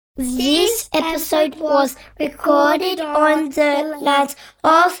This episode was recorded on the lands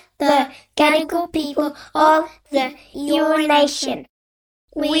of the Gadigal people of the Eora Nation.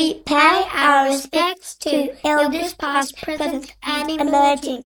 We pay our respects to elders past, present and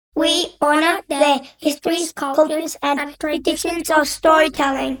emerging. We honour their histories, cultures and traditions of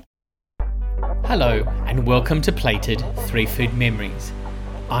storytelling. Hello and welcome to Plated 3 Food Memories.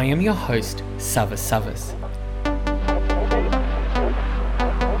 I am your host, Savas Savas.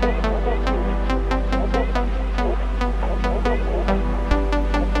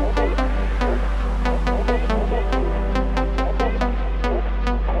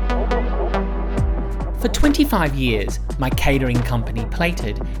 For 25 years, my catering company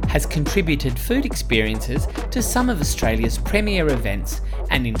Plated has contributed food experiences to some of Australia's premier events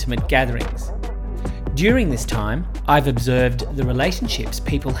and intimate gatherings. During this time, I've observed the relationships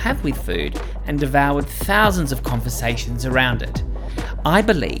people have with food and devoured thousands of conversations around it. I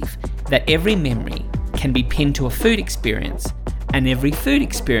believe that every memory can be pinned to a food experience, and every food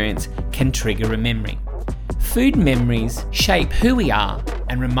experience can trigger a memory. Food memories shape who we are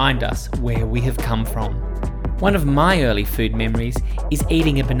and remind us where we have come from. One of my early food memories is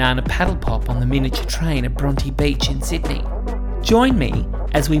eating a banana paddle pop on the miniature train at Bronte Beach in Sydney. Join me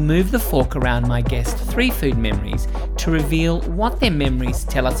as we move the fork around my guest 3 food memories to reveal what their memories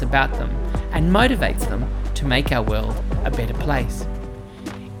tell us about them and motivates them to make our world a better place.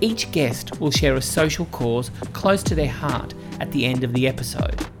 Each guest will share a social cause close to their heart at the end of the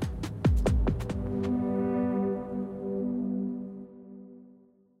episode.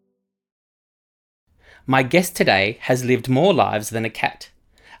 My guest today has lived more lives than a cat.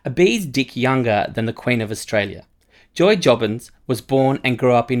 A bee's dick younger than the Queen of Australia. Joy Jobbins was born and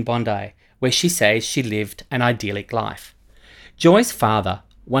grew up in Bondi, where she says she lived an idyllic life. Joy's father,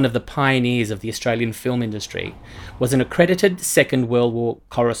 one of the pioneers of the Australian film industry, was an accredited Second World War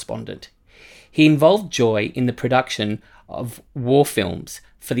correspondent. He involved Joy in the production of war films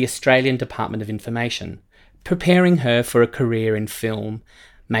for the Australian Department of Information, preparing her for a career in film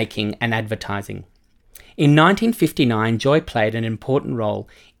making and advertising. In 1959, Joy played an important role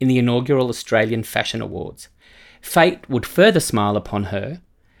in the inaugural Australian Fashion Awards. Fate would further smile upon her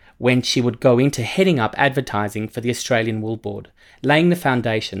when she would go into heading up advertising for the Australian Wool Board, laying the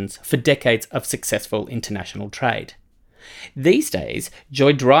foundations for decades of successful international trade. These days,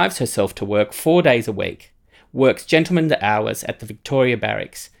 Joy drives herself to work 4 days a week, works gentlemen's hours at the Victoria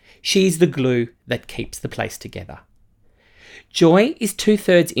Barracks. She's the glue that keeps the place together. Joy is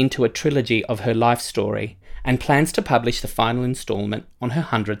 2/3 into a trilogy of her life story and plans to publish the final instalment on her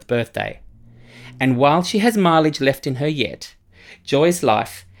 100th birthday. And while she has mileage left in her yet, Joy's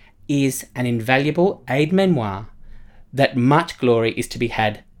life is an invaluable aide-memoire that much glory is to be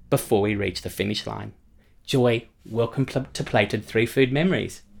had before we reach the finish line. Joy, welcome to Plated 3 Food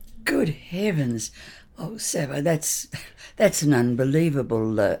Memories. Good heavens. Oh, Sava, that's an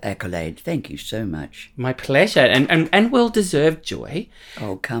unbelievable accolade. Thank you so much. My pleasure, and well-deserved, Joy.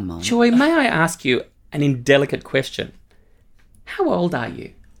 Oh, come on. Joy, may I ask you an indelicate question? How old are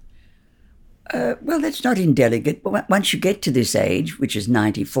you? Well, that's not indelicate. But once you get to this age, which is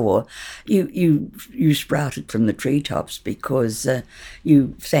 94, you sprouted from the treetops because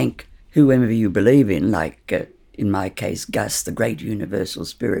you thank whoever you believe in, like in my case, Gus, the great universal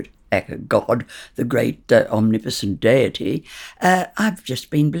spirit, God, the great omnipotent deity. I've just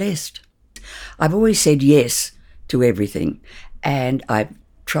been blessed. I've always said yes to everything, and I've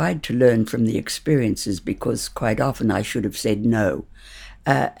tried to learn from the experiences because quite often I should have said no.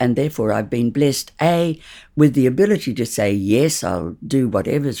 And therefore I've been blessed, A, with the ability to say, yes, I'll do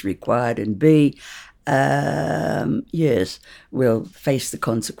whatever's required, and B, yes, we'll face the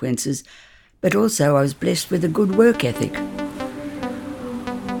consequences. But also I was blessed with a good work ethic.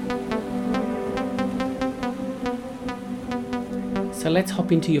 So let's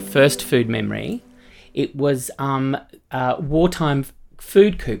hop into your first food memory. It was wartime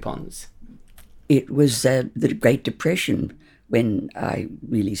food coupons. It was the Great Depression when I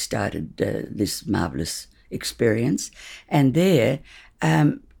really started this marvellous experience. And there,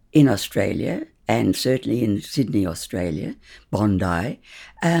 in Australia, and certainly in Sydney, Australia, Bondi,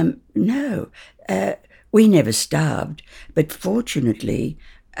 we never starved. But fortunately,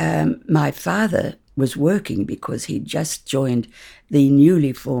 my father was working because he'd just joined the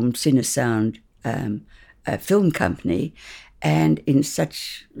newly formed Cinesound film company, and in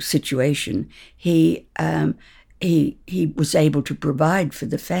such situation he was able to provide for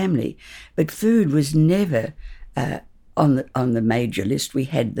the family, but food was never on the major list. We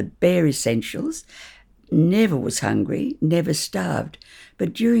had the bare essentials, never was hungry, never starved.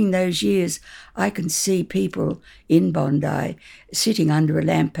 But during those years, I can see people in Bondi sitting under a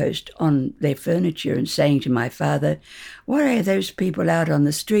lamppost on their furniture and saying to my father, "Why are those people out on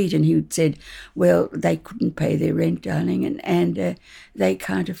the street?" And he said, "Well, they couldn't pay their rent, darling, and they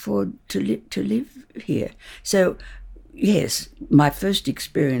can't afford to live here." So, yes, my first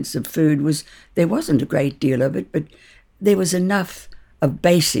experience of food was, there wasn't a great deal of it, but there was enough of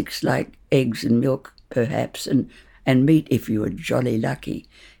basics like eggs and milk, perhaps, and meat if you were jolly lucky,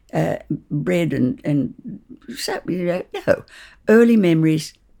 bread and so, no. Early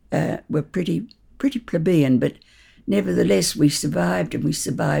memories were pretty plebeian, but nevertheless we survived, and we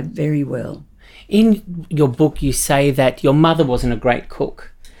survived very well. In your book, you say that your mother wasn't a great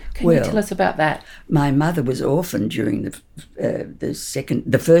cook. Can you tell us about that? My mother was orphaned during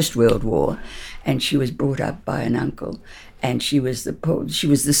the First World War, and she was brought up by an uncle, and she was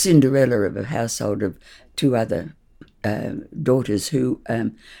the Cinderella of a household of two other daughters who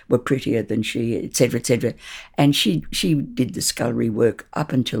were prettier than she, etc., etc. And she did the scullery work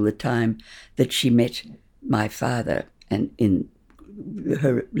up until the time that she met my father, and in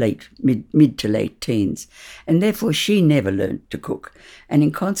her mid to late teens, and therefore she never learnt to cook, and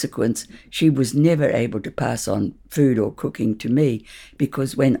in consequence she was never able to pass on food or cooking to me,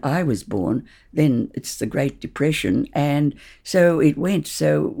 because when I was born, then it's the Great Depression, and so it went.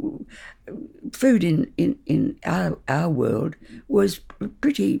 So food in our world was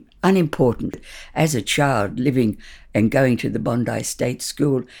pretty unimportant. As a child, living and going to the Bondi State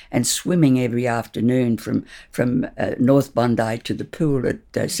School and swimming every afternoon from North Bondi to the pool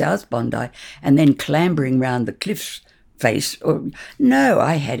at South Bondi, and then clambering round the cliffs face. No,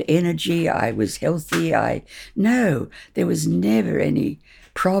 I had energy, I was healthy, there was never any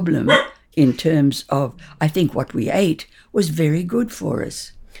problem in terms of, I think what we ate was very good for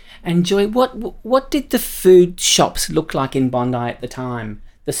us. And Joy, what did the food shops look like in Bondi at the time,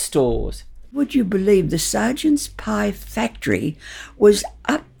 the stores? Would you believe the Sergeant's Pie factory was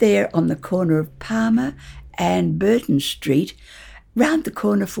up there on the corner of Palmer and Burton Street, round the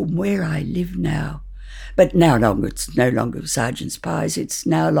corner from where I live now. But it's no longer Sergeant's Pies. It's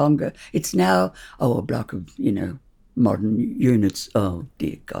now a block of, modern units. Oh,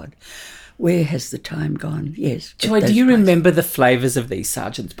 dear God. Where has the time gone? Yes. Joy, do you remember the flavours of these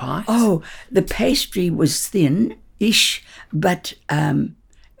Sergeant's Pies? Oh, the pastry was thin-ish, but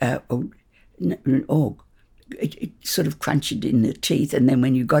it sort of crunched in the teeth, and then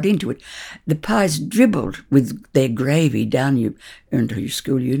when you got into it, the pies dribbled with their gravy down into your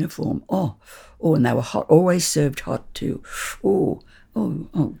school uniform. Oh, and they were hot, always served hot too. Oh,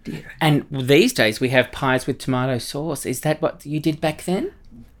 dear. And these days we have pies with tomato sauce. Is that what you did back then?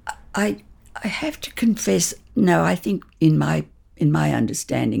 I have to confess, no, I think in my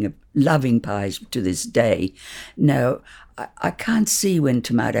understanding of loving pies to this day, no, I can't see when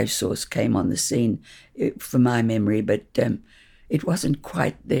tomato sauce came on the scene from my memory, but it wasn't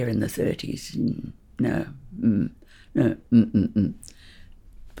quite there in the 30s. No.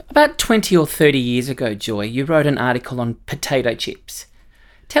 About 20 or 30 years ago, Joy, you wrote an article on potato chips.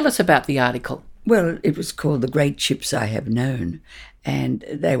 Tell us about the article. Well, it was called The Great Chips I Have Known, and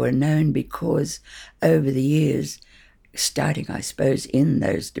they were known because over the years, starting, I suppose, in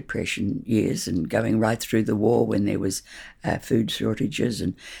those Depression years and going right through the war when there was food shortages,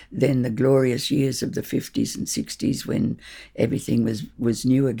 and then the glorious years of the 50s and 60s when everything was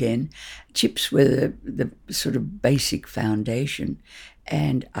new again, chips were the sort of basic foundation.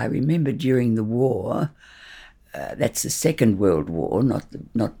 And I remember during the war, that's the Second World War, not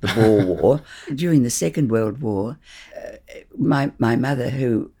the Boer War. During the Second World War, my mother,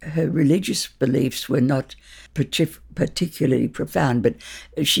 her religious beliefs were not particularly profound, but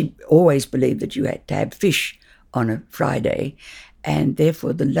she always believed that you had to have fish on a Friday, and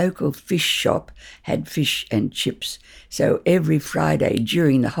therefore the local fish shop had fish and chips. So every Friday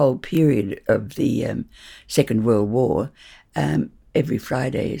during the whole period of the Second World War, every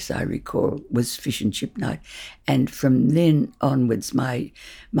Friday, as I recall, was fish and chip night. And from then onwards, my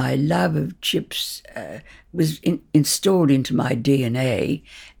love of chips was installed into my DNA.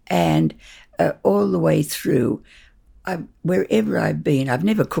 And all the way through, wherever I've been, I've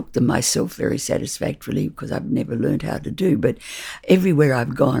never cooked them myself very satisfactorily because I've never learned how to do, but everywhere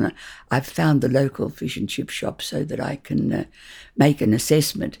I've gone, I've found the local fish and chip shop so that I can make an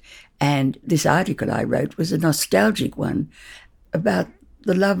assessment. And this article I wrote was a nostalgic one about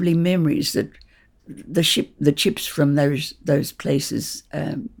the lovely memories that the chips from those places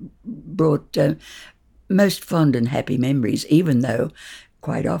brought most fond and happy memories, even though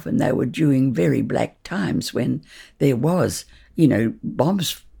quite often they were during very black times when there was,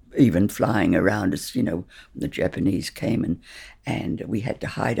 bombs even flying around us. The Japanese came and we had to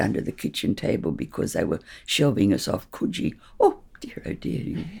hide under the kitchen table because they were shelving us off Coogee. Oh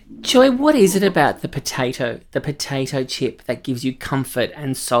dear. Joy, what is it about the potato chip that gives you comfort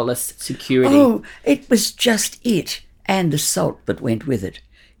and solace, security? Oh, it was just it, and the salt that went with it.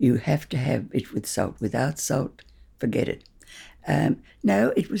 You have to have it with salt. Without salt, forget it.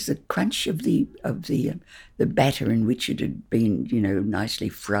 No, it was the crunch of the batter in which it had been, nicely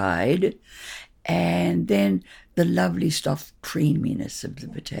fried, and then the lovely soft creaminess of the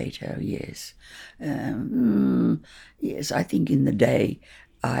potato. Yes, yes. I think in the day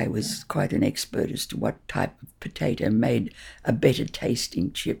I was quite an expert as to what type of potato made a better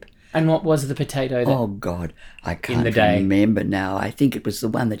tasting chip. And what was the potato? Oh God, I can't remember now. I think it was the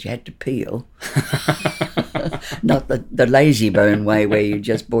one that you had to peel. Not the lazy bone way where you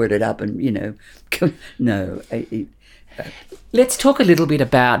just boiled it up and, no. Let's talk a little bit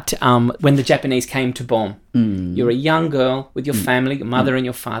about when the Japanese came to bomb. You're a young girl with your family, your mother and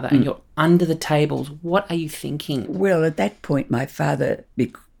your father, and you're under the tables. What are you thinking? Well, at that point, my father,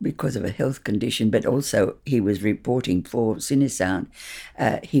 because of a health condition, but also he was reporting for Cinesound,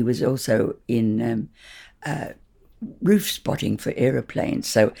 he was also in roof spotting for aeroplanes.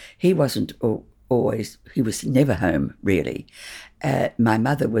 So he wasn't he was never home, really. My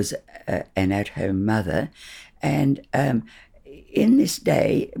mother was an at-home mother. And in this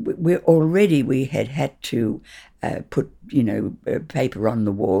day, we had to put, paper on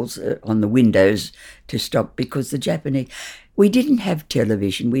the walls, on the windows to stop, because the Japanese, we didn't have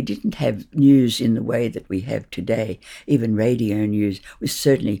television, we didn't have news in the way that we have today. Even radio news was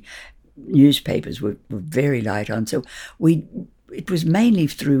certainly, newspapers were very light on. So it was mainly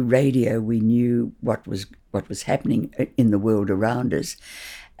through radio we knew what was happening in the world around us,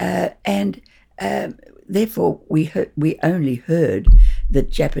 and therefore we only heard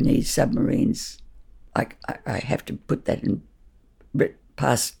that Japanese submarines. I have to put that in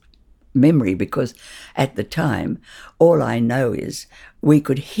past memory, because at the time all I know is we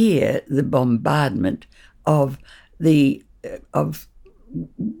could hear the bombardment of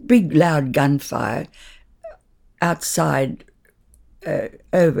big loud gunfire outside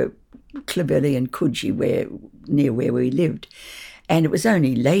over Clovelly and Coogee, near where we lived. And it was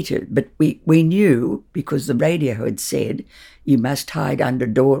only later, but we knew, because the radio had said you must hide under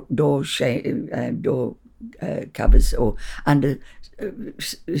door covers or under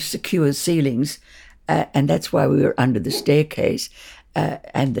secure ceilings, and that's why we were under the staircase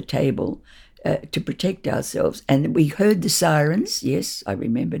and the table to protect ourselves. And we heard the sirens. Yes, I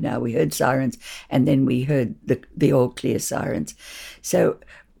remember now. We heard sirens, and then we heard the all clear sirens. So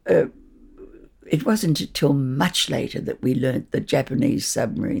it wasn't until much later that we learnt that Japanese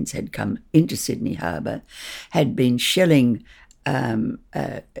submarines had come into Sydney Harbour, had been shelling,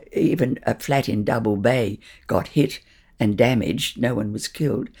 even a flat in Double Bay got hit and damaged. No one was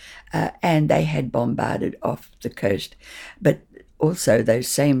killed, and they had bombarded off the coast. But also those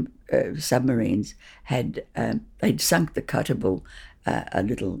same submarines they'd sunk the Cuttable, a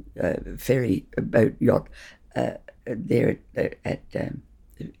little ferry boat yacht there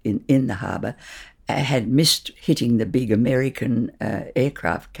in the harbour, had missed hitting the big American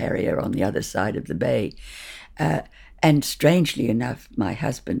aircraft carrier on the other side of the bay. And strangely enough, my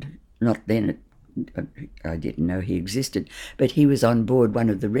husband, not then, I didn't know he existed, but he was on board one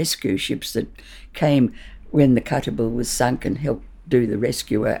of the rescue ships that came when the Cuttable was sunk and helped do the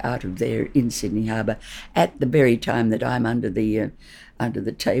rescue out of there in Sydney Harbour at the very time that I'm under the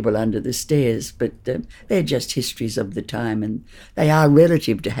table, under the stairs. But they're just histories of the time, and they are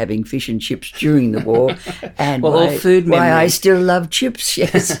relative to having fish and chips during the war. And well, all food memories. Why I still love chips,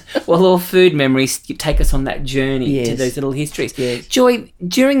 yes. Well, all food memories take us on that journey to those little histories. Yes. Joy,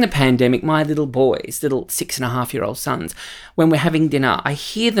 during the pandemic, my little boys, little 6.5-year-old sons, when we're having dinner, I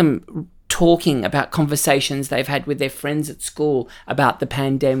hear them talking about conversations they've had with their friends at school about the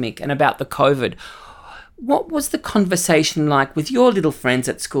pandemic and about the COVID. What was the conversation like with your little friends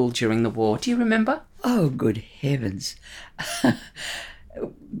at school during the war? Do you remember? Oh, good heavens.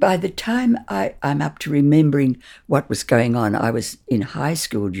 By the time I'm up to remembering what was going on, I was in high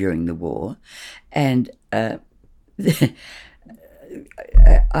school during the war, and I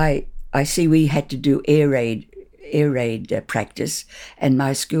see we had to do air raid practice, and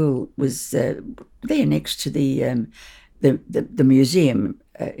my school was there next to the museum.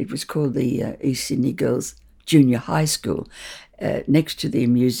 It was called the East Sydney Girls junior high school, next to the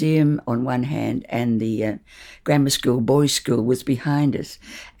museum on one hand, and the grammar school, boys' school was behind us.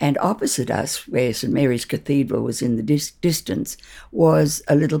 And opposite us, where St Mary's Cathedral was in the distance, was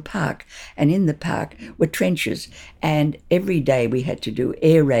a little park. And in the park were trenches. And every day we had to do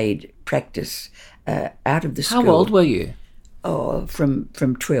air raid practice out of the school. How old were you? Oh, from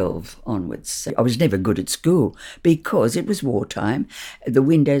 12 onwards. So I was never good at school because it was wartime. The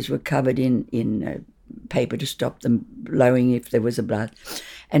windows were covered in paper to stop them blowing if there was a blast.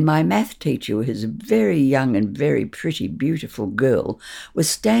 And my math teacher, who was a very young and very pretty, beautiful girl, was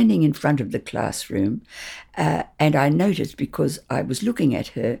standing in front of the classroom. And I noticed because I was looking at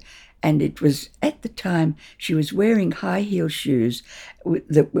her, and it was at the time she was wearing high-heel shoes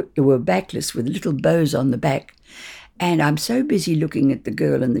that were backless with little bows on the back. And I'm so busy looking at the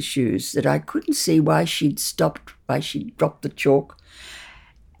girl in the shoes that I couldn't see why she'd stopped, why she'd dropped the chalk.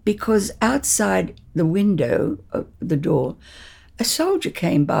 Because outside the window, the door, a soldier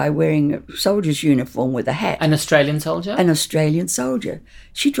came by wearing a soldier's uniform with a hat. An Australian soldier? An Australian soldier.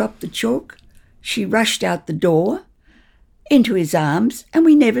 She dropped the chalk. She rushed out the door into his arms, and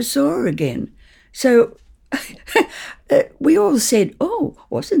we never saw her again. So we all said, "Oh,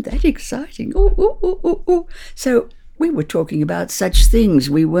 wasn't that exciting? Oh, oh, oh, oh, oh." So we were talking about such things.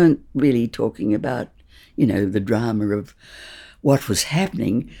 We weren't really talking about, the drama of what was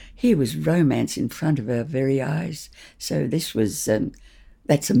happening. Here was romance in front of our very eyes. So this was,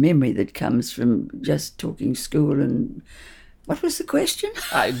 that's a memory that comes from just talking school. And what was the question?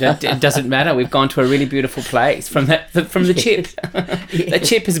 It doesn't matter. We've gone to a really beautiful place from the chip. The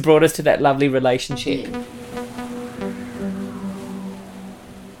chip has brought us to that lovely relationship.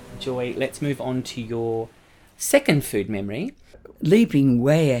 Joy, let's move on to your second food memory. Leaping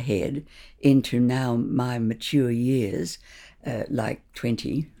way ahead into now my mature years, like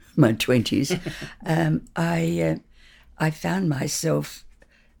my 20s, I found myself,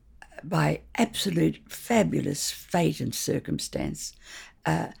 by absolute fabulous fate and circumstance,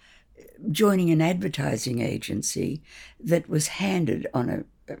 joining an advertising agency that was handed on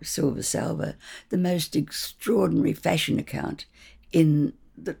a silver salver the most extraordinary fashion account in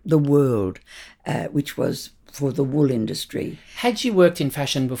the world, which was for the wool industry. Had you worked in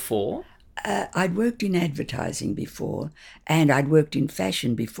fashion before? I'd worked in advertising before, and I'd worked in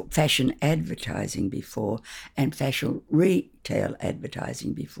fashion advertising before, and fashion retail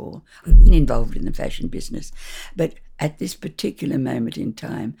advertising before. I've been involved in the fashion business. But at this particular moment in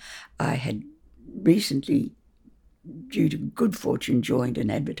time, I had recently, due to good fortune, joined an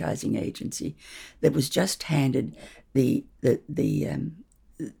advertising agency that was just handed the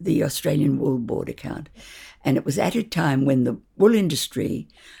Australian Wool Board account. And it was at a time when the wool industry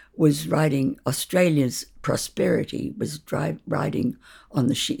was riding, Australia's prosperity was riding on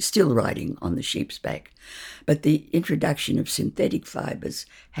the still riding on the sheep's back. But the introduction of synthetic fibres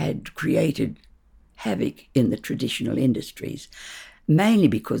had created havoc in the traditional industries, mainly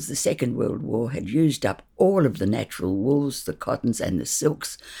because the Second World War had used up all of the natural wools, the cottons and the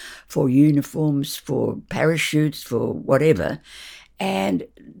silks, for uniforms, for parachutes, for whatever. And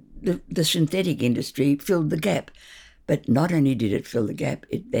the synthetic industry filled the gap. But not only did it fill the gap,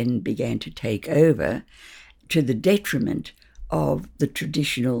 it then began to take over to the detriment of the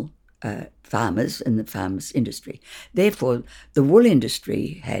traditional farmers and the farmers' industry. Therefore, the wool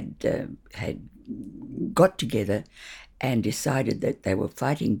industry had got together and decided that they were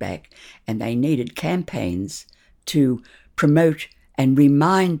fighting back, and they needed campaigns to promote and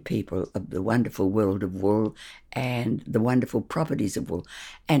remind people of the wonderful world of wool and the wonderful properties of wool.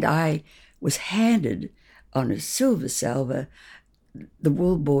 And I was handed on a silver salver the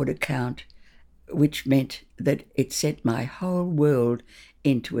Wool Board account, which meant that it set my whole world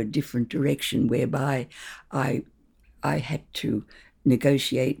into a different direction, whereby I had to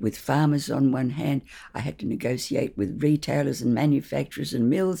negotiate with farmers on one hand, I had to negotiate with retailers and manufacturers and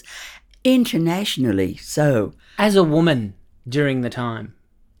mills internationally. So, as a woman during the time?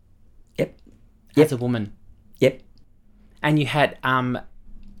 Yep. As a woman? Yep. And you had...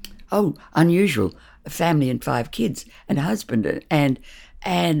 unusual. A family and 5 kids and a husband and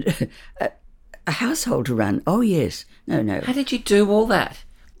a household to run. Oh, yes. No. How did you do all that?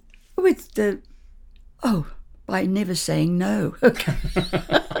 By never saying no.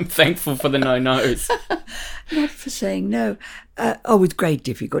 I'm thankful for the no-nos. Not for saying no. With great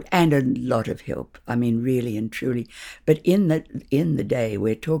difficulty and a lot of help. I mean, really and truly. But in the day,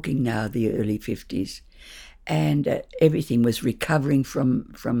 we're talking now the early 50s, and everything was recovering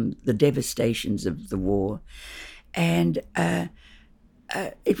from the devastations of the war. And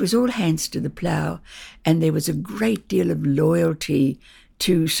it was all hands to the plough, and there was a great deal of loyalty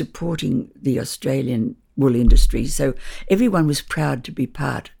to supporting the Australian wool industry. So everyone was proud to be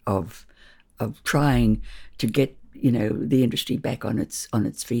part of trying to get, the industry back on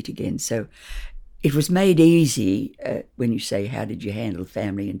its feet again. So it was made easy when you say, how did you handle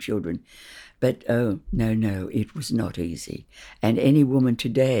family and children? But no, it was not easy. And any woman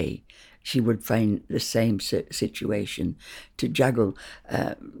today, she would find the same situation, to juggle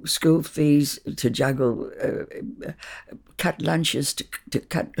school fees, to juggle cut lunches, to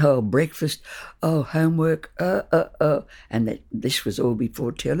cut breakfast, homework, and that this was all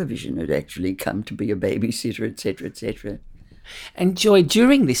before television had actually come to be a babysitter, etc., etc. And Joy,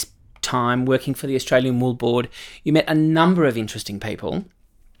 during this time working for the Australian Wool Board, you met a number of interesting people,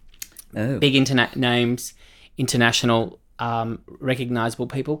 big internet names, international recognisable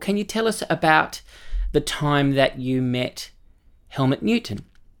people. Can you tell us about the time that you met Helmut Newton?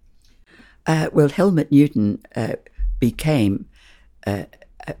 Well, Helmut Newton became an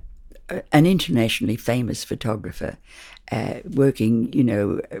internationally famous photographer, working,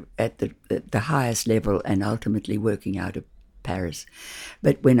 at the highest level and ultimately working out of Paris.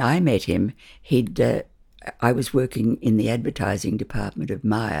 But when I met him, I was working in the advertising department of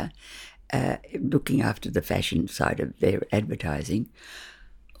Myer, looking after the fashion side of their advertising.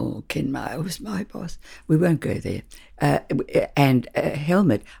 Ken Myer was my boss. We won't go there. And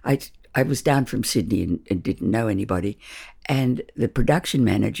Helmut, I was down from Sydney and didn't know anybody. And the production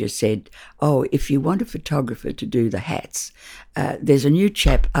manager said, if you want a photographer to do the hats, there's a new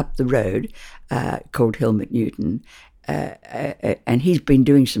chap up the road called Helmut Newton, and he's been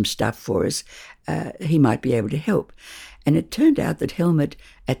doing some stuff for us. He might be able to help. And it turned out that Helmut,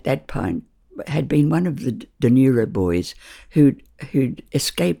 at that point, had been one of the Danura boys who'd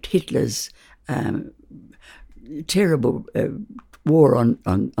escaped Hitler's terrible war on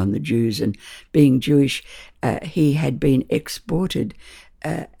the Jews, and being Jewish, he had been exported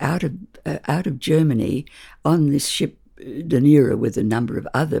out of Germany on this ship Danura with a number of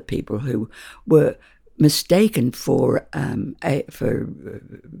other people who were mistaken for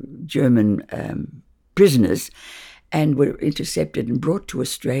German prisoners, and were intercepted and brought to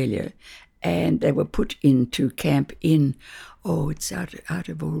Australia, and they were put into camp in, it's out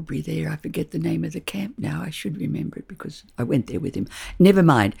of Albury there. I forget the name of the camp now. I should remember it because I went there with him. Never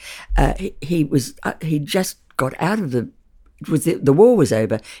mind. He just got out of the war was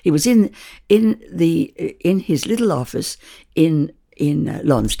over. He was in his little office in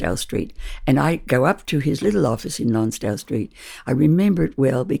Lonsdale Street, and I go up to his little office in Lonsdale Street. I remember it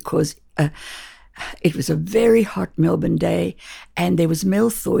well because it was a very hot Melbourne day, and there was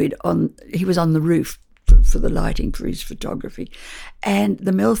Melthoid he was on the roof for the lighting for his photography, and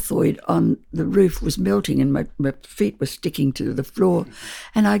the Melthoid on the roof was melting, and my feet were sticking to the floor.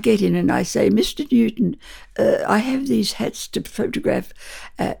 And I get in and I say, Mr. Newton, I have these hats to photograph,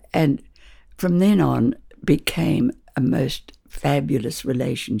 and from then on became a most fabulous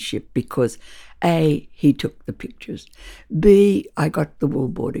relationship, because A, he took the pictures, B, I got the Wool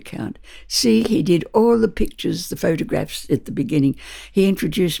Board account, C, he did all the pictures, the photographs at the beginning. He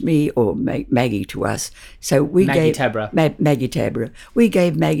introduced me, or Maggie, to us. So we Maggie gave Tabra. Maggie Tabra. We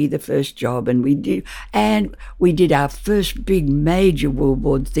gave Maggie the first job, and we did our first big major Wool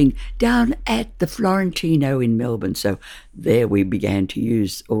Board thing down at the Florentino in Melbourne. So there we began to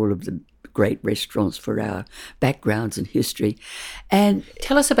use all of the great restaurants for our backgrounds and history. And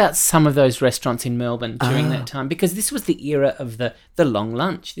tell us about some of those restaurants in Melbourne during that time, because this was the era of the long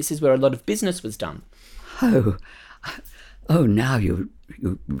lunch. This is where a lot of business was done. Now you're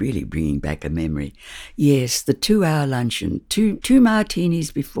really bringing back a memory. Yes, the 2-hour luncheon, two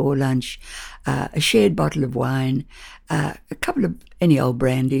martinis before lunch, a shared bottle of wine, a couple of any old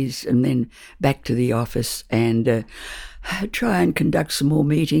brandies, and then back to the office and try and conduct some more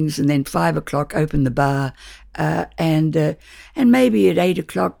meetings, and then 5 o'clock open the bar, and maybe at 8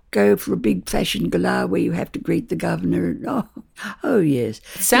 o'clock go for a big fashion gala where you have to greet the governor. Oh yes.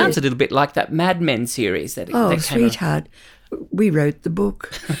 It sounds yes. a little bit like that Mad Men series that came sweetheart, we wrote the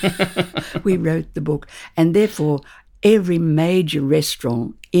book. We wrote the book, and therefore every major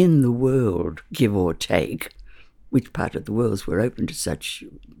restaurant in the world, give or take, which part of the worlds were open to such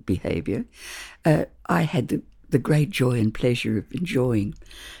behaviour, I had the great joy and pleasure of enjoying.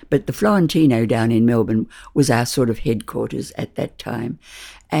 But the Florentino down in Melbourne was our sort of headquarters at that time,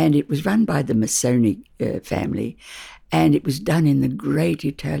 and it was run by the Massoni family, and it was done in the great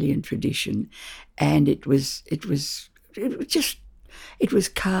Italian tradition, and it was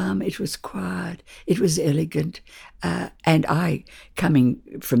calm, it was quiet, it was elegant, and I, coming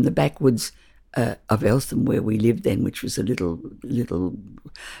from the backwoods of Eltham, where we lived then, which was a little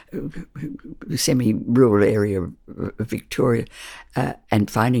semi-rural area of Victoria, and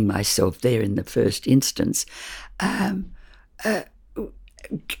finding myself there in the first instance, I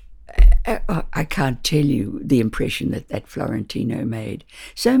can't tell you the impression that Florentino made.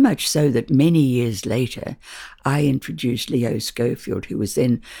 So much so that many years later, I introduced Leo Schofield, who was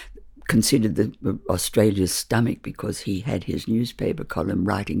then considered Australia's stomach because he had his newspaper column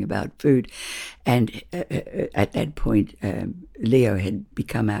writing about food. And at that point, Leo had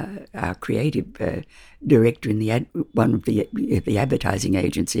become our creative director in one of the advertising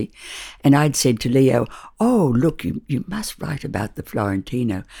agency. And I'd said to Leo, "Oh, look, you must write about the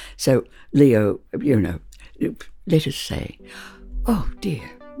Florentino." So Leo, let us say, "Oh dear,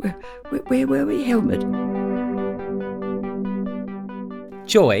 where were we, Helmut?"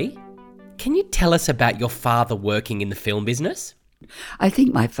 Joy, can you tell us about your father working in the film business? I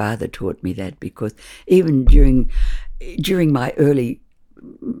think my father taught me that, because even during my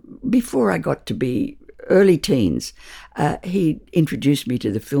before I got to be early teens, he introduced me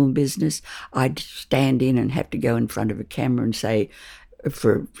to the film business. I'd stand in and have to go in front of a camera and say,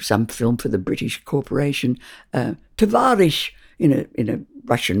 for some film for the British Corporation, "Tovarish," in a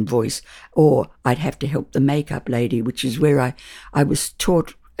Russian voice, or I'd have to help the makeup lady, which is where I was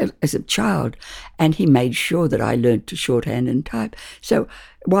taught as a child, and he made sure that I learnt to shorthand and type. So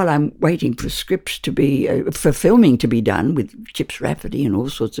while I'm waiting for scripts to be, for filming to be done with Chips Rafferty and all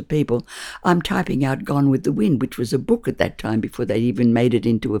sorts of people, I'm typing out Gone with the Wind, which was a book at that time before they even made it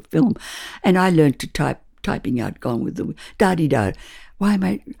into a film. And I learnt to typing out Gone with the Wind. Da-di-da. Why am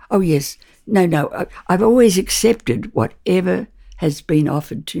I? Oh, yes. No. I've always accepted whatever has been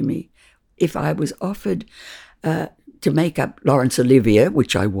offered to me. If I was offered to make up Laurence Olivier,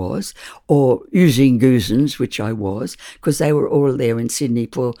 which I was, or Eugene Goosens, which I was, because they were all there in Sydney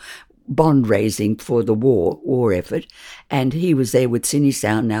for bond raising for the war effort, and he was there with Cine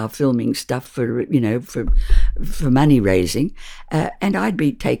Sound now filming stuff for money raising, and I'd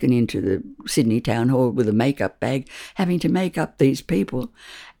be taken into the Sydney Town Hall with a makeup bag, having to make up these people,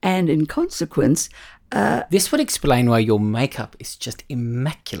 and in consequence, this would explain why your makeup is just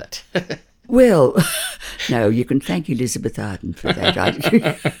immaculate. Well, no, you can thank Elizabeth Arden for that.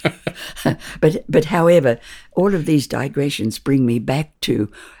 But however, all of these digressions bring me back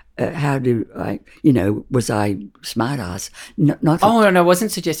to how do I, was I smart-ass? No, I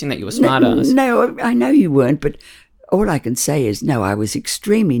wasn't suggesting that you were smart-ass. No, I know you weren't, but all I can say is, no, I was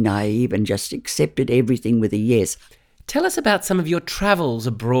extremely naive and just accepted everything with a yes. Tell us about some of your travels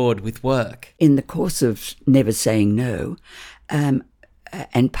abroad with work. In the course of never saying no,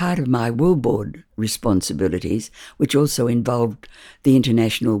 and part of my wool board responsibilities, which also involved the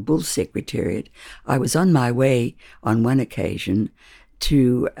International Wool Secretariat, I was on my way on one occasion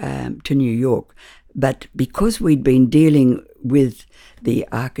to New York. But because we'd been dealing with the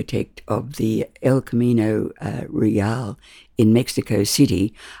architect of the El Camino Real in Mexico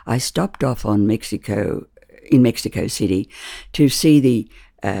City, I stopped off in Mexico City to see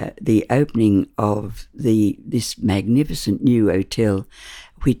the opening of this magnificent new hotel,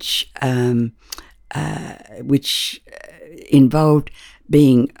 which involved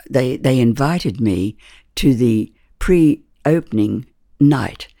being they invited me to the pre-opening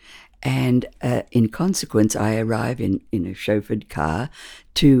night, and in consequence I arrive in a chauffeured car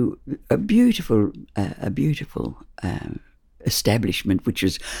to a beautiful establishment which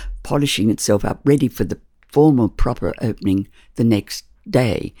is polishing itself up, ready for the formal proper opening the next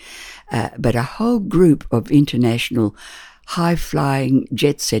day, but a whole group of international high-flying,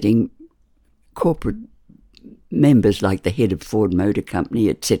 jet-setting corporate members, like the head of Ford Motor Company,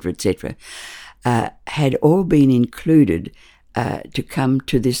 etc., had all been included to come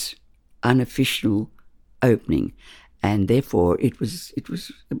to this unofficial opening, and therefore it was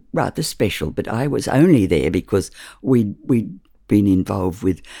rather special. But I was only there because we'd been involved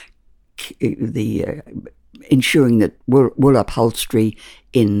with the ensuring that wool upholstery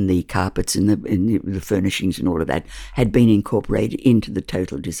in the carpets and the furnishings and all of that had been incorporated into the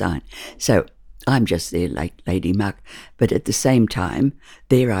total design. So I'm just there like Lady Muck, but at the same time,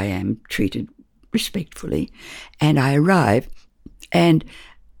 there I am treated respectfully, and I arrive, and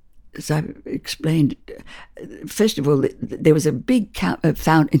as I explained, first of all, there was a big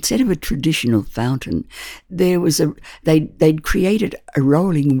fountain. Instead of a traditional fountain, there was they'd created a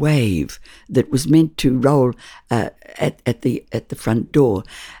rolling wave that was meant to roll at the front door,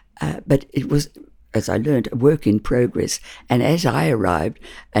 but it was, as I learned, a work in progress. And as I arrived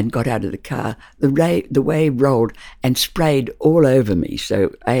and got out of the car, the wave rolled and sprayed all over me.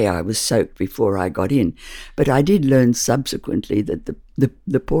 So I was soaked before I got in. But I did learn subsequently that the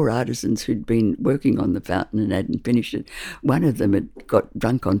the poor artisans who'd been working on the fountain and hadn't finished it, one of them had got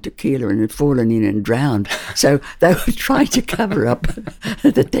drunk on tequila and had fallen in and drowned. So they were trying to cover up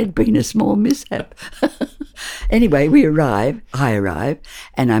that there'd been a small mishap. Anyway, I arrive,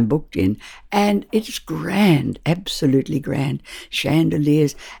 and I'm booked in, and it's grand, absolutely grand.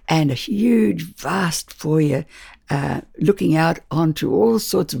 Chandeliers and a huge, vast foyer looking out onto all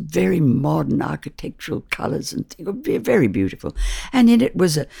sorts of very modern architectural colours and things. Very beautiful. And in it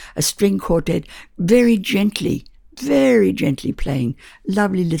was a string quartet very gently playing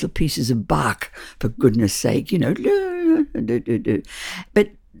lovely little pieces of Bach, for goodness sake,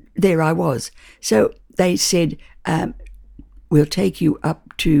 But there I was. So they said, we'll take you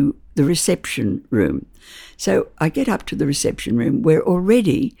up to the reception room. So I get up to the reception room where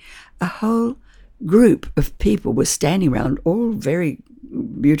already a whole group of people were standing around, all very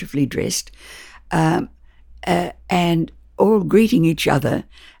beautifully dressed, and all greeting each other,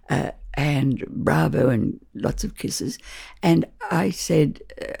 and bravo and lots of kisses. And I said,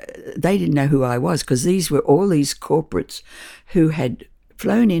 they didn't know who I was, because these were all these corporates who had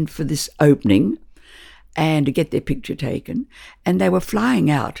flown in for this opening and to get their picture taken, and they were flying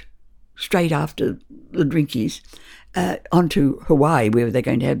out straight after the drinkies onto Hawaii, where they're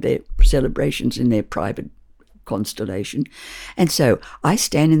going to have their celebrations in their private constellation. And so I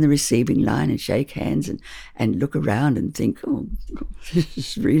stand in the receiving line and shake hands and look around and think, oh, this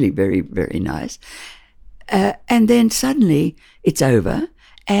is really very, very nice. And then suddenly it's over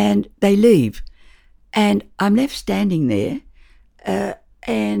and they leave. And I'm left standing there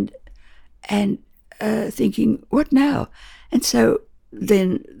and thinking, what now? And so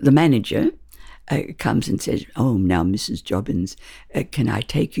then the manager comes and says, oh, now, Mrs. Jobbins, can I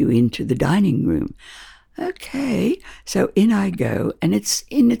take you into the dining room? Okay, so in I go, and it's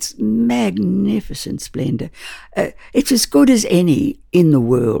in its magnificent splendour. It's as good as any in the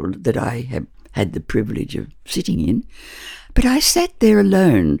world that I have had the privilege of sitting in. But I sat there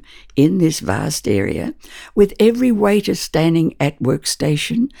alone in this vast area, with every waiter standing at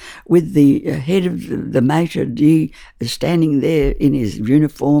workstation, with the head of the maitre d' standing there in his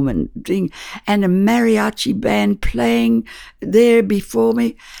uniform and thing, and a mariachi band playing there before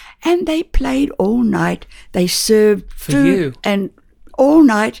me. And they played all night. They served food and all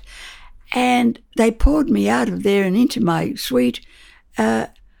night, and they poured me out of there and into my suite. And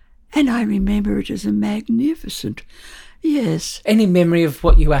I remember it as a magnificent. Yes. Any memory of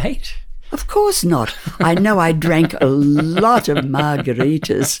what you ate? Of course not. I know I drank a lot of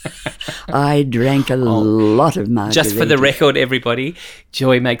margaritas. Just for the record, everybody,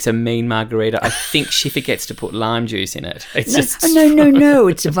 Joy makes a mean margarita. I think she forgets to put lime juice in it. It's No.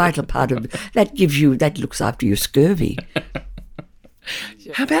 It's a vital part of that looks after your scurvy.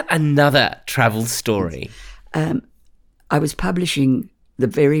 How about another travel story? I was publishing the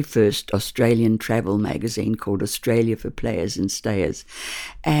very first Australian travel magazine called Australia for Players and Stayers.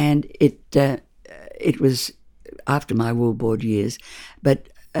 And it was after my Wool Board years, but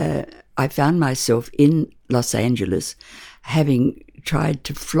I found myself in Los Angeles having tried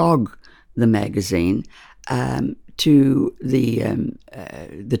to flog the magazine to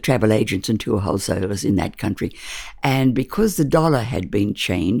the travel agents and tour wholesalers in that country. And because the dollar had been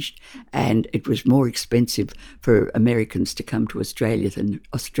changed and it was more expensive for Americans to come to Australia than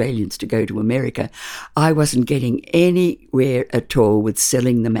Australians to go to America, I wasn't getting anywhere at all with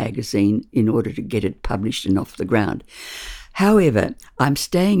selling the magazine in order to get it published and off the ground. However, I'm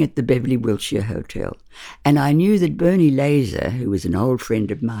staying at the Beverly Wilshire Hotel, and I knew that Bernie Laser, who was an old friend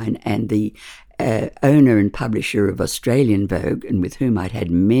of mine and the owner and publisher of Australian Vogue, and with whom I'd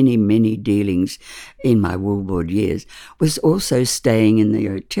had many, many dealings in my Wool Board years, was also staying in the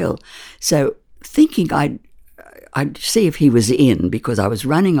hotel. So thinking I'd see if he was in, because I was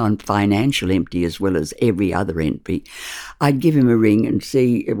running on financial empty as well as every other empty, I'd give him a ring and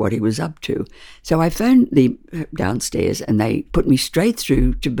see what he was up to. So I phoned the downstairs and they put me straight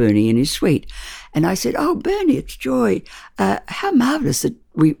through to Bernie in his suite. And I said, oh, Bernie, it's Joy. How marvellous that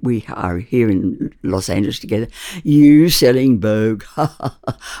we are here in Los Angeles together. You selling Vogue.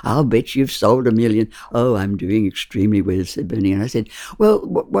 I'll bet you've sold 1 million. Oh, I'm doing extremely well, said Bernie. And I said, well,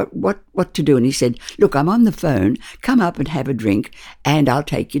 what to do? And he said, look, I'm on the phone. Come up and have a drink and I'll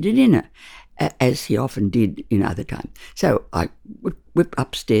take you to dinner, as he often did in other times. So I whip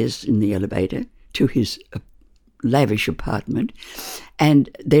upstairs in the elevator to his lavish apartment, and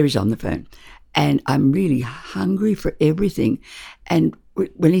there he's on the phone. And I'm really hungry for everything. And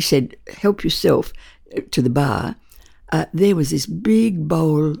when he said, help yourself to the bar, there was this big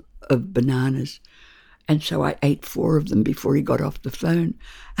bowl of bananas. And so I ate 4 of them before he got off the phone.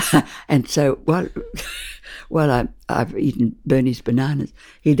 And so while I've eaten Bernie's bananas,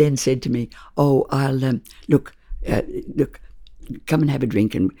 he then said to me, "Oh, I'll look, come and have a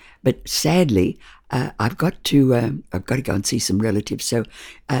drink." But sadly, I've got to go and see some relatives. So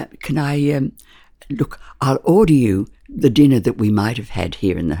can I look? I'll order you the dinner that we might have had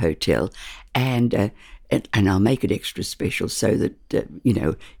here in the hotel, and I'll make it extra special so that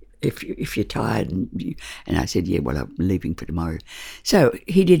if you're tired. And I said, "Yeah, well, I'm leaving for tomorrow." So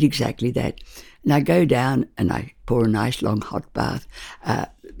he did exactly that. And I go down and I pour a nice long hot bath.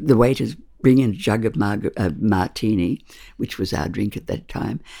 The waiters bring in a jug of martini, which was our drink at that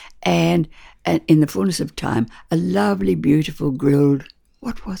time. And in the fullness of time, a lovely, beautiful grilled,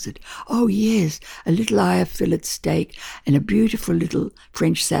 what was it? Oh, yes, a little eye of fillet steak and a beautiful little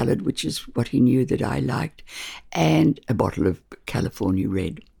French salad, which is what he knew that I liked, and a bottle of California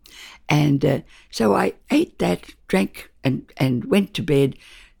Red. And so I ate that, drank, and went to bed,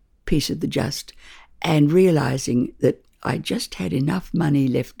 peace of the just, and realising that I just had enough money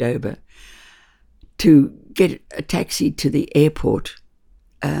left over to get a taxi to the airport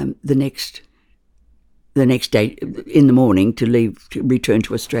the next day in the morning to return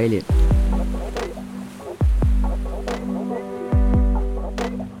to Australia.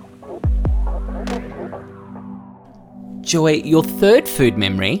 Joy, your third food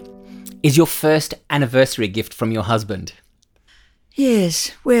memory is your first anniversary gift from your husband.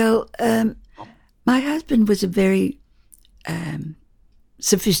 Yes, well, my husband was a very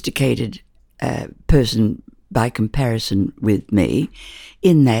sophisticated person by comparison with me,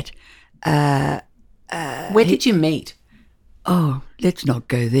 in that... Where did you meet? Oh, let's not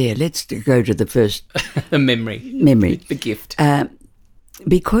go there. Let's go to the first... The memory. The gift.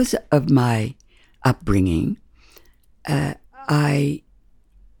 Because of my upbringing,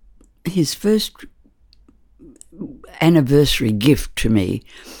 his first anniversary gift to me,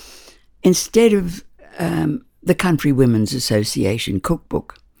 instead of the Country Women's Association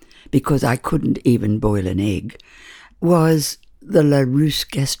cookbook, because I couldn't even boil an egg, was the Larousse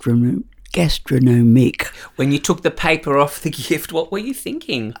Gastronomique. When you took the paper off the gift, what were you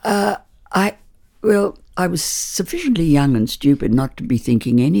thinking? I was sufficiently young and stupid not to be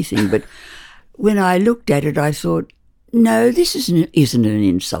thinking anything, but when I looked at it, I thought, no, this isn't an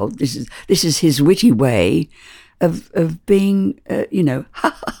insult. This is his witty way of being, and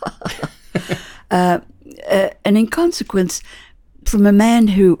in consequence, from a man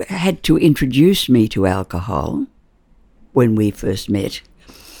who had to introduce me to alcohol when we first met.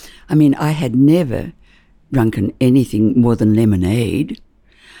 I mean, I had never drunken anything more than lemonade,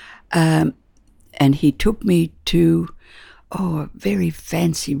 and he took me to a very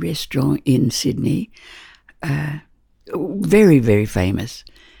fancy restaurant in Sydney. Very, very famous,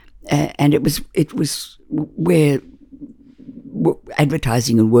 and it was where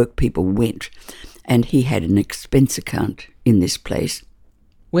advertising and work people went, and he had an expense account in this place.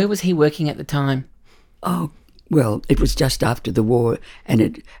 Where was he working at the time? Oh, well, it was just after the war,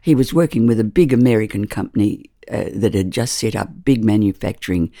 and he was working with a big American company that had just set up big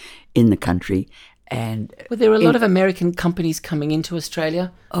manufacturing in the country. And were there a lot of American companies coming into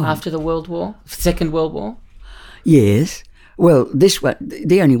Australia after the Second World War? Yes. Well, this one,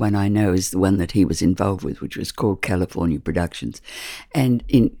 the only one I know is the one that he was involved with, which was called California Productions, and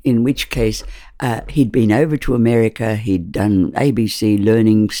in which case he'd been over to America, he'd done ABC,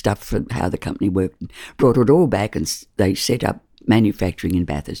 learning stuff for how the company worked, brought it all back, and they set up manufacturing in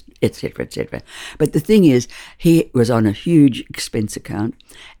Bathurst, etc., etc. But the thing is, he was on a huge expense account,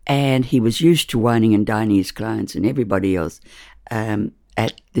 and he was used to wining and dining his clients and everybody else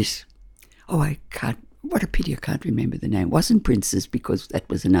at this. What a pity I can't remember the name. It wasn't Prince's, because that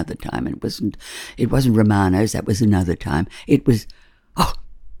was another time, and it wasn't Romano's, that was another time. It was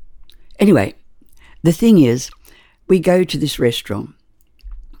anyway, the thing is, we go to this restaurant,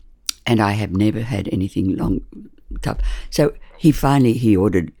 and I have never had anything tough. So he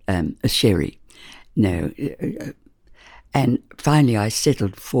ordered a sherry. No, and finally I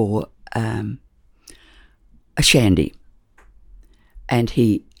settled for a shandy, and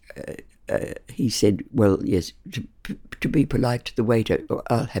he said, well, yes, to be polite to the waiter,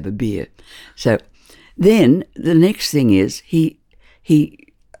 I'll have a beer. So then the next thing is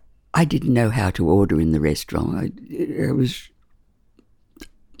I didn't know how to order in the restaurant. It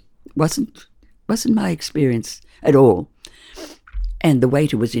wasn't my experience at all. And the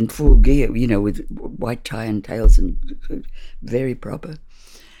waiter was in full gear, with white tie and tails, and very proper.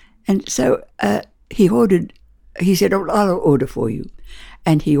 And so he said, I'll order for you.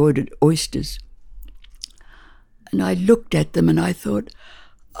 And he ordered oysters. And I looked at them and I thought,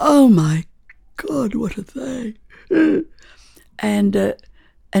 oh my God, what a thing. And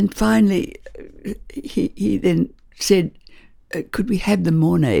finally, he then said, could we have the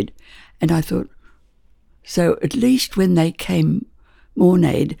mornade? And I thought, so at least when they came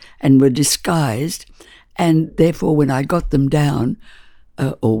mornade and were disguised, and therefore when I got them down,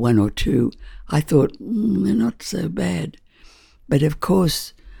 or one or two, I thought, they're not so bad. But of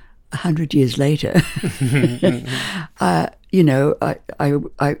course, 100 years later, I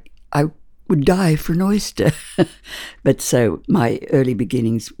would die for an oyster. But so my early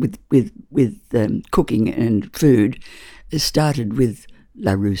beginnings with cooking and food started with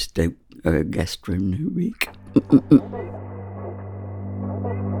La Ruste Gastronomique.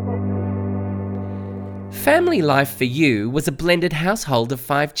 Family life for you was a blended household of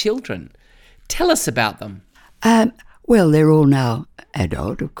 5 children. Tell us about them. Well, they're all now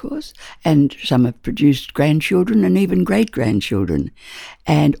adult, of course, and some have produced grandchildren and even great-grandchildren.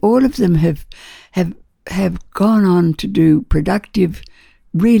 And all of them have gone on to do productive,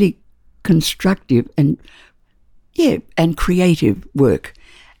 really constructive and creative work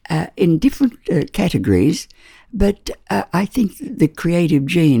in different categories. But I think the creative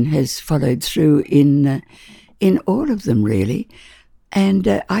gene has followed through in all of them, really.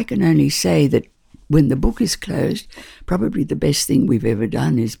 And I can only say that when the book is closed, probably the best thing we've ever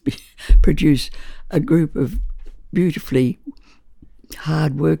done is produce a group of beautifully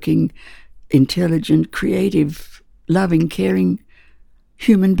hard-working, intelligent, creative, loving, caring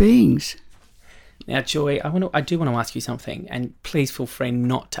human beings. Now, Joy, I do want to ask you something, and please feel free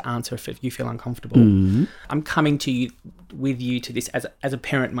not to answer if you feel uncomfortable. Mm-hmm. I'm coming to this as a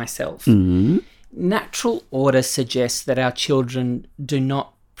parent myself. Mm-hmm. Natural order suggests that our children do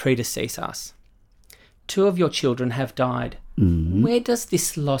not predecease us. 2 of your children have died. Mm-hmm. Where does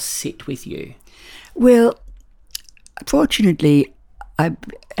this loss sit with you? Well, fortunately, and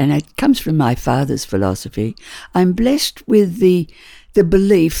it comes from my father's philosophy, I'm blessed with the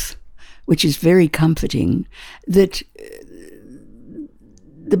belief, which is very comforting, that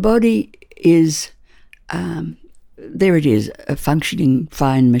the body is, there it is, a functioning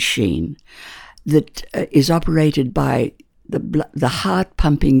fine machine that is operated by the heart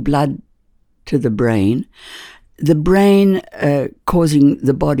pumping blood to the brain causing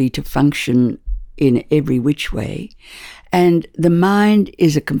the body to function in every which way, and the mind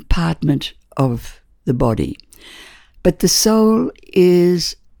is a compartment of the body. But the soul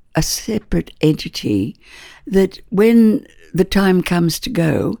is a separate entity that when the time comes to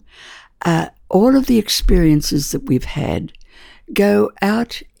go, all of the experiences that we've had go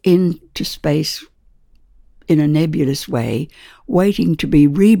out into space in a nebulous way, waiting to be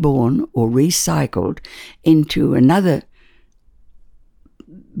reborn or recycled into another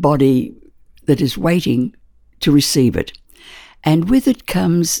body that is waiting to receive it. And with it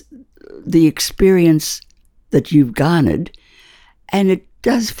comes the experience that you've garnered, and it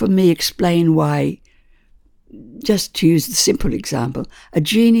does for me explain why, just to use the simple example, a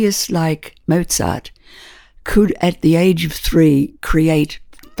genius like Mozart could at the age of 3 create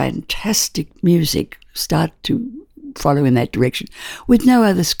fantastic music, start to follow in that direction, with no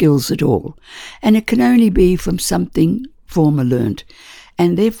other skills at all. And it can only be from something former learnt.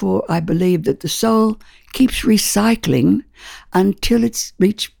 And therefore I believe that the soul keeps recycling until it's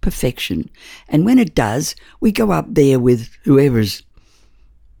reached perfection. And when it does, we go up there with whoever's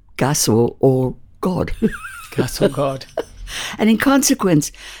Gus or God. Gus or God. And in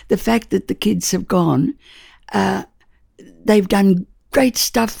consequence, the fact that the kids have gone, they've done great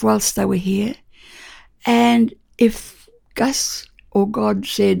stuff whilst they were here. And if Gus or God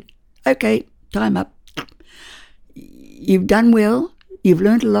said, okay, time up, you've done well, you've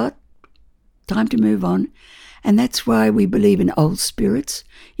learnt a lot, time to move on. And that's why we believe in old spirits.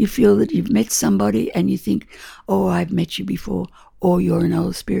 You feel that you've met somebody and you think, oh, I've met you before, or you're an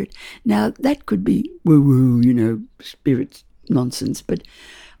old spirit. Now, that could be woo-woo, spirit nonsense, but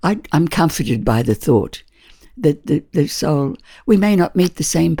I'm comforted by the thought that the soul, we may not meet the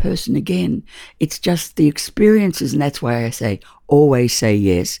same person again. It's just the experiences, and that's why I say, always say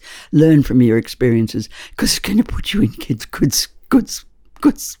yes. Learn from your experiences, because it's going to put you in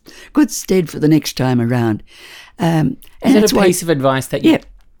good stead for the next time around. And is that's that a piece of advice that you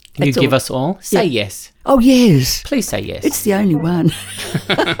give us all? Say yes. Oh, yes. Please say yes. It's the only one.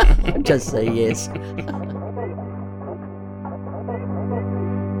 Just say yes.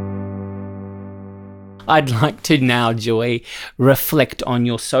 I'd like to now, Joy, reflect on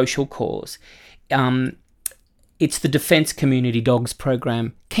your social cause. It's the Defence Community Dogs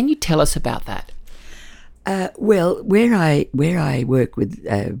program. Can you tell us about that? Well, where I work with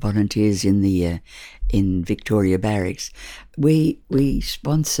volunteers in Victoria Barracks, we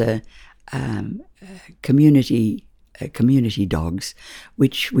sponsor community dogs,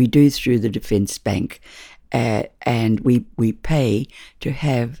 which we do through the Defence Bank, and we pay to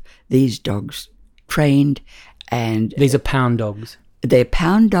have these dogs trained. And these are pound dogs. They're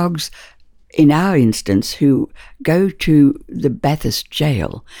pound dogs, in our instance, who go to the Bathurst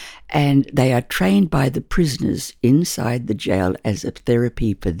jail, and they are trained by the prisoners inside the jail as a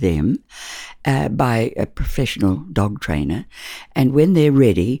therapy for them by a professional dog trainer. And when they're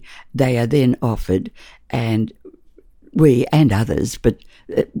ready, they are then offered, and we and others, but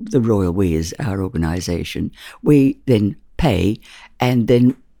the Royal We is our organisation, we then pay, and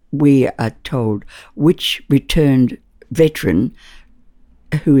then we are told which returned veteran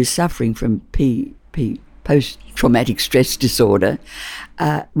who is suffering from post-traumatic stress disorder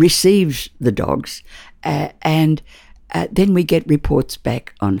receives the dogs, and then we get reports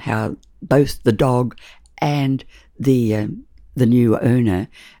back on how both the dog and the new owner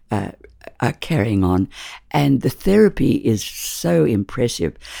are carrying on, and the therapy is so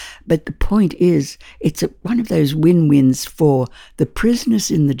impressive. But the point is, it's one of those win-wins for the prisoners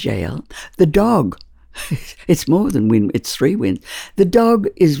in the jail, the dog. It's more than win, it's 3 wins. The dog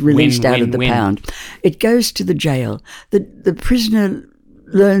is released out of the pound. It goes to the jail. The prisoner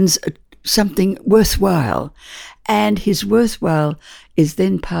learns something worthwhile, and his worthwhile is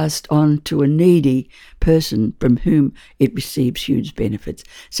then passed on to a needy person from whom it receives huge benefits.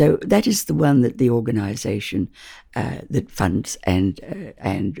 So that is the one that the organisation that funds, and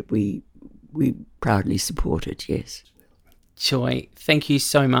we proudly support it, yes. Joy, thank you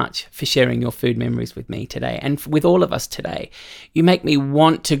so much for sharing your food memories with me today and with all of us today. You make me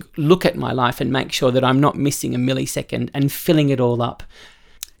want to look at my life and make sure that I'm not missing a millisecond and filling it all up.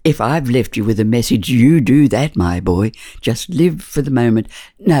 If I've left you with a message, you do that, my boy. Just live for the moment.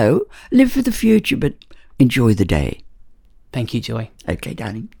 No, live for the future, but enjoy the day. Thank you, Joy. Okay,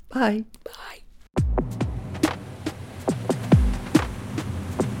 darling. Bye. Bye.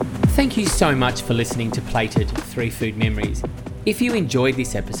 Thank you so much for listening to Plated 3 Food Memories. If you enjoyed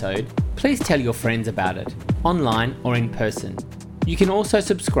this episode, please tell your friends about it, online or in person. You can also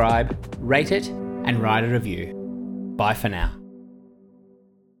subscribe, rate it, and write a review. Bye for now.